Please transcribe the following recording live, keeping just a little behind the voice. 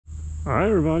Hi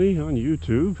everybody on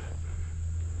YouTube.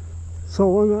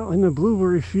 So I'm out in the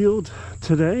blueberry field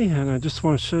today, and I just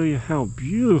want to show you how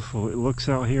beautiful it looks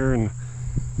out here, and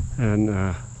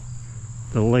the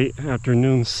late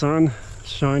afternoon sun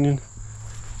shining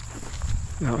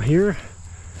out here.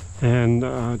 And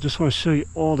just want to show you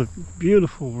all the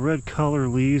beautiful red color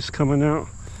leaves coming out.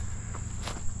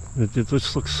 It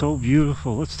just looks so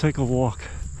beautiful. Let's take a walk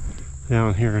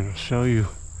down here and I'll show you.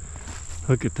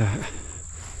 Look at that.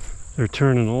 They're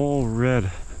turning all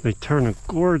red. They turn a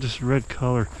gorgeous red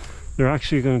color. They're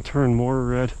actually going to turn more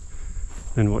red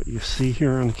than what you see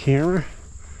here on the camera.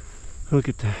 Look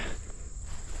at that.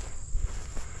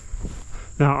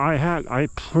 Now I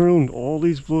pruned all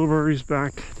these blueberries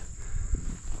back.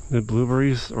 The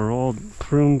blueberries are all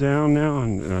pruned down now,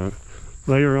 and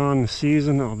later on in the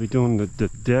season I'll be doing the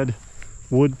dead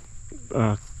wood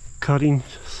cutting,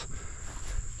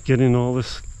 getting all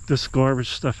this garbage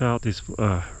stuff out. These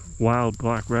wild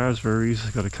black raspberries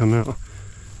got to come out.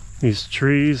 These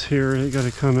trees here, they got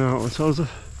to come out. So it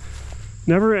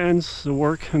never ends the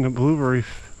work in the blueberry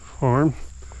farm.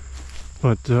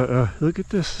 But look at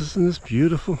this. Isn't this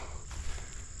beautiful?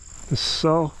 It's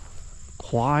so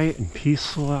quiet and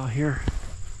peaceful out here.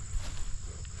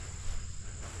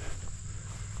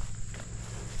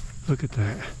 Look at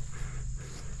that.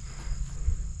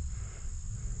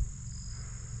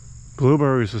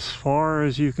 Blueberries as far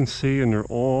as you can see, and they're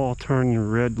all turning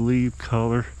red leaf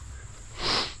color.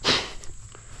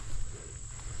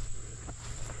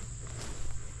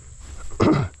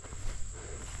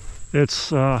 It's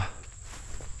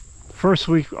first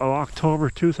week of October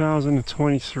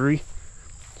 2023.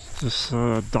 Just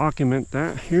document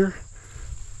that here,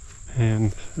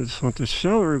 and I just want to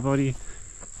show everybody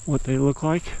what they look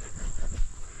like.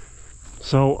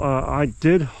 So I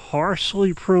did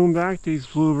harshly prune back these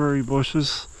blueberry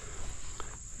bushes.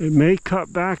 It may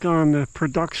cut back on the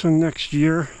production next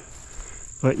year,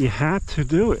 but you had to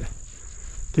do it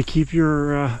to keep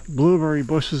your blueberry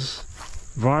bushes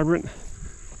vibrant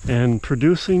and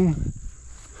producing.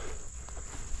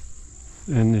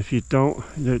 And if you don't,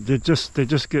 they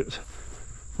just get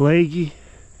leggy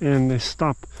and they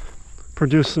stop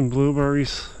producing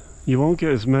blueberries. You won't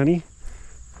get as many.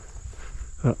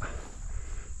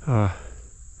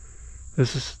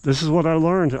 This is what I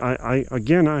learned.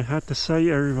 Again, I have to say,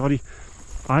 everybody,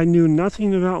 I knew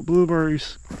nothing about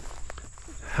blueberries,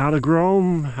 how to grow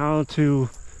them, how to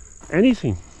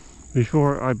anything,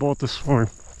 before I bought this farm.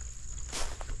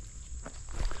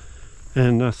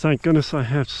 And thank goodness I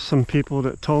have some people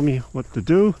that told me what to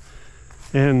do,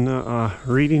 and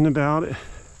reading about it.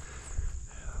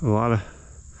 A lot of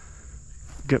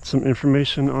get some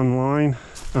information online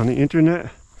on the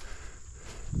internet.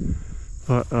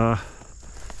 But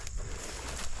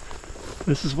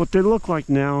this is what they look like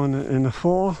now in the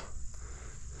fall.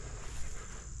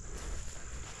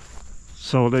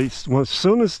 So as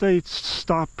soon as they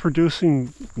stop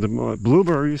producing the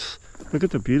blueberries, look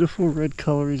at the beautiful red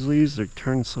color these leaves. They're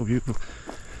turning so beautiful.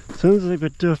 As soon as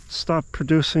they stop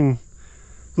producing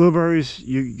blueberries,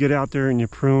 you get out there and you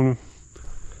prune them.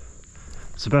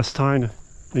 It's the best time of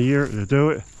the year to do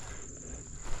it.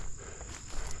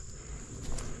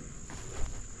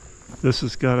 This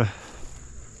has got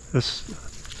I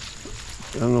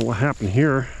don't know what happened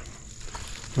here.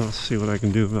 I'll see what I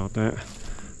can do about that.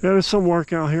 Yeah, there's some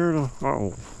work out here.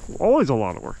 Oh, always a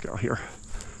lot of work out here.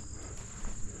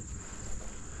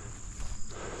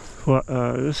 But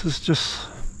this is just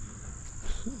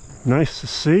nice to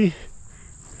see.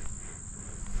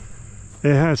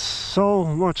 It has so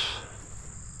much.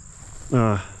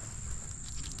 Look,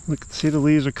 see the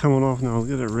leaves are coming off now. Look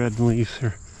at the red leaves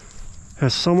here.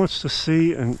 Has so much to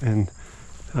see, and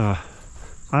I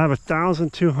have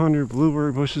 1,200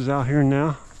 blueberry bushes out here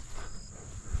now.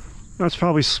 That's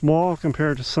probably small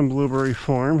compared to some blueberry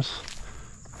farms,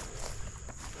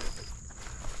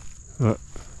 but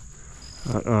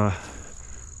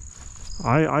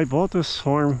I bought this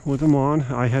farm with them on.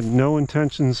 I had no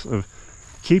intentions of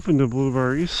keeping the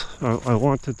blueberries. I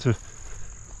wanted to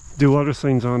do other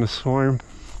things on this farm,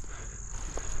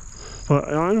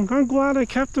 but I'm glad I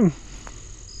kept them.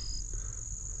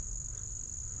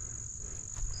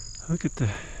 Look at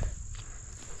that.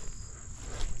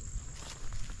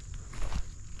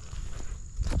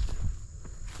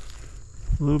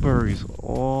 Blueberries,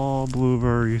 all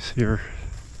blueberries here.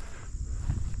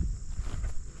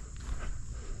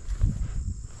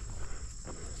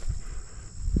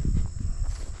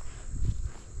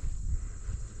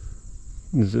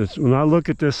 When I look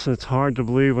at this, it's hard to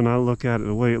believe when I look at it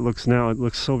the way it looks now. It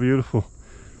looks so beautiful.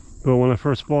 But when I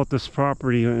first bought this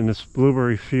property in this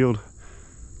blueberry field,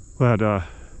 we had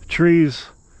trees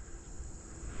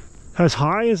as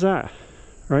high as that,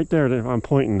 right there that I'm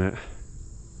pointing at.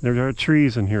 There are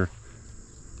trees in here.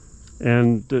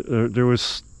 And there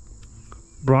was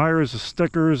briars and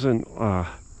stickers, and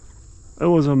it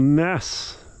was a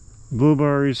mess.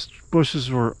 Blueberries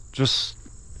bushes were just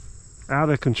out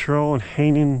of control and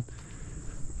hanging.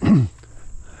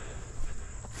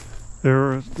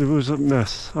 There was a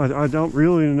mess. I don't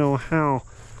really know how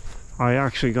I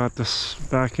actually got this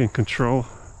back in control.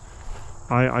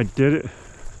 I did it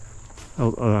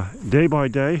day by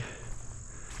day.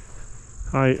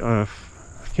 I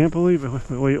can't believe it,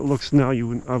 the way it looks now. I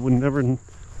would never.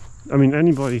 I mean,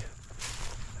 anybody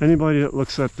that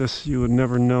looks at this, you would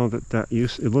never know that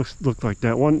it looked like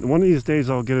that. One of these days,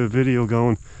 I'll get a video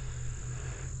going,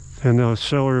 and I'll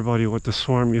show everybody what the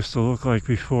swarm used to look like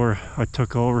before I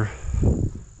took over.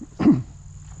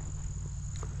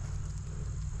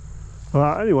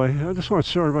 Anyway, I just want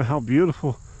to show everybody how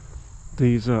beautiful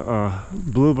these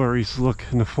blueberries look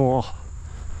in the fall.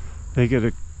 They get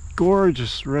a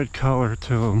gorgeous red color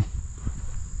to them,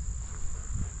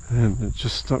 and it's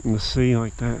just something to see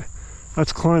like that.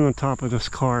 Let's climb on top of this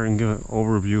car and get an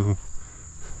overview.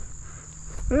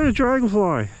 Hey,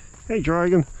 dragonfly! Hey,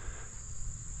 dragon!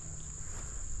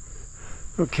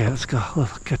 Okay, let's go.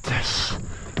 Look at this.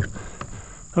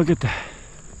 Look at that.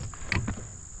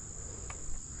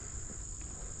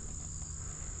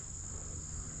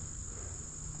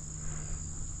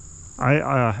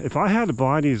 If I had to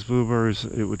buy these blueberries,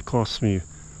 it would cost me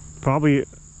probably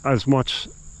as much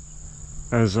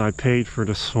as I paid for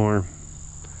the swarm.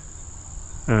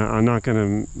 I'm not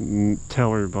going to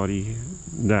tell everybody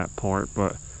that part,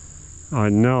 but I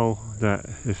know that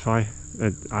if I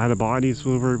had to buy these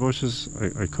blueberry bushes,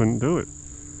 I couldn't do it.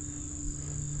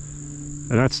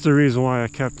 And that's the reason why I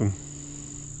kept them.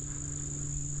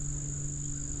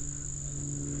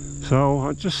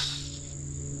 So just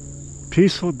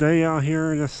peaceful day out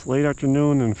here this late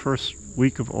afternoon and first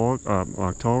week of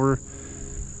October.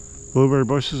 Blueberry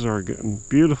bushes are getting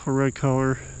beautiful red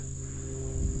color,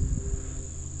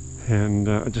 and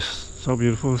just so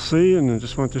beautiful to see. And I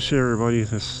just want to share everybody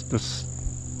this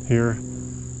here.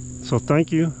 So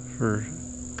thank you for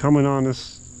coming on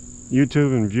this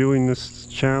YouTube and viewing this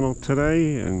channel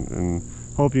today, and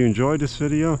hope you enjoyed this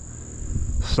video.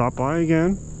 Stop by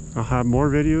again. I'll have more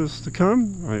videos to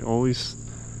come. I always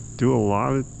do a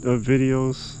lot of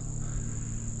videos.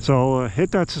 So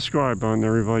hit that subscribe button,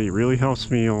 everybody. It really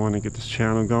helps me. I want to get this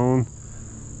channel going.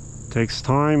 It takes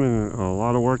time and a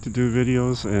lot of work to do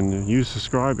videos, and you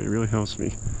subscribe, it really helps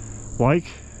me. Like,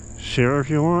 share if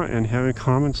you want, and have any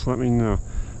comments, let me know.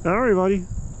 Everybody,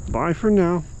 bye for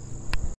now.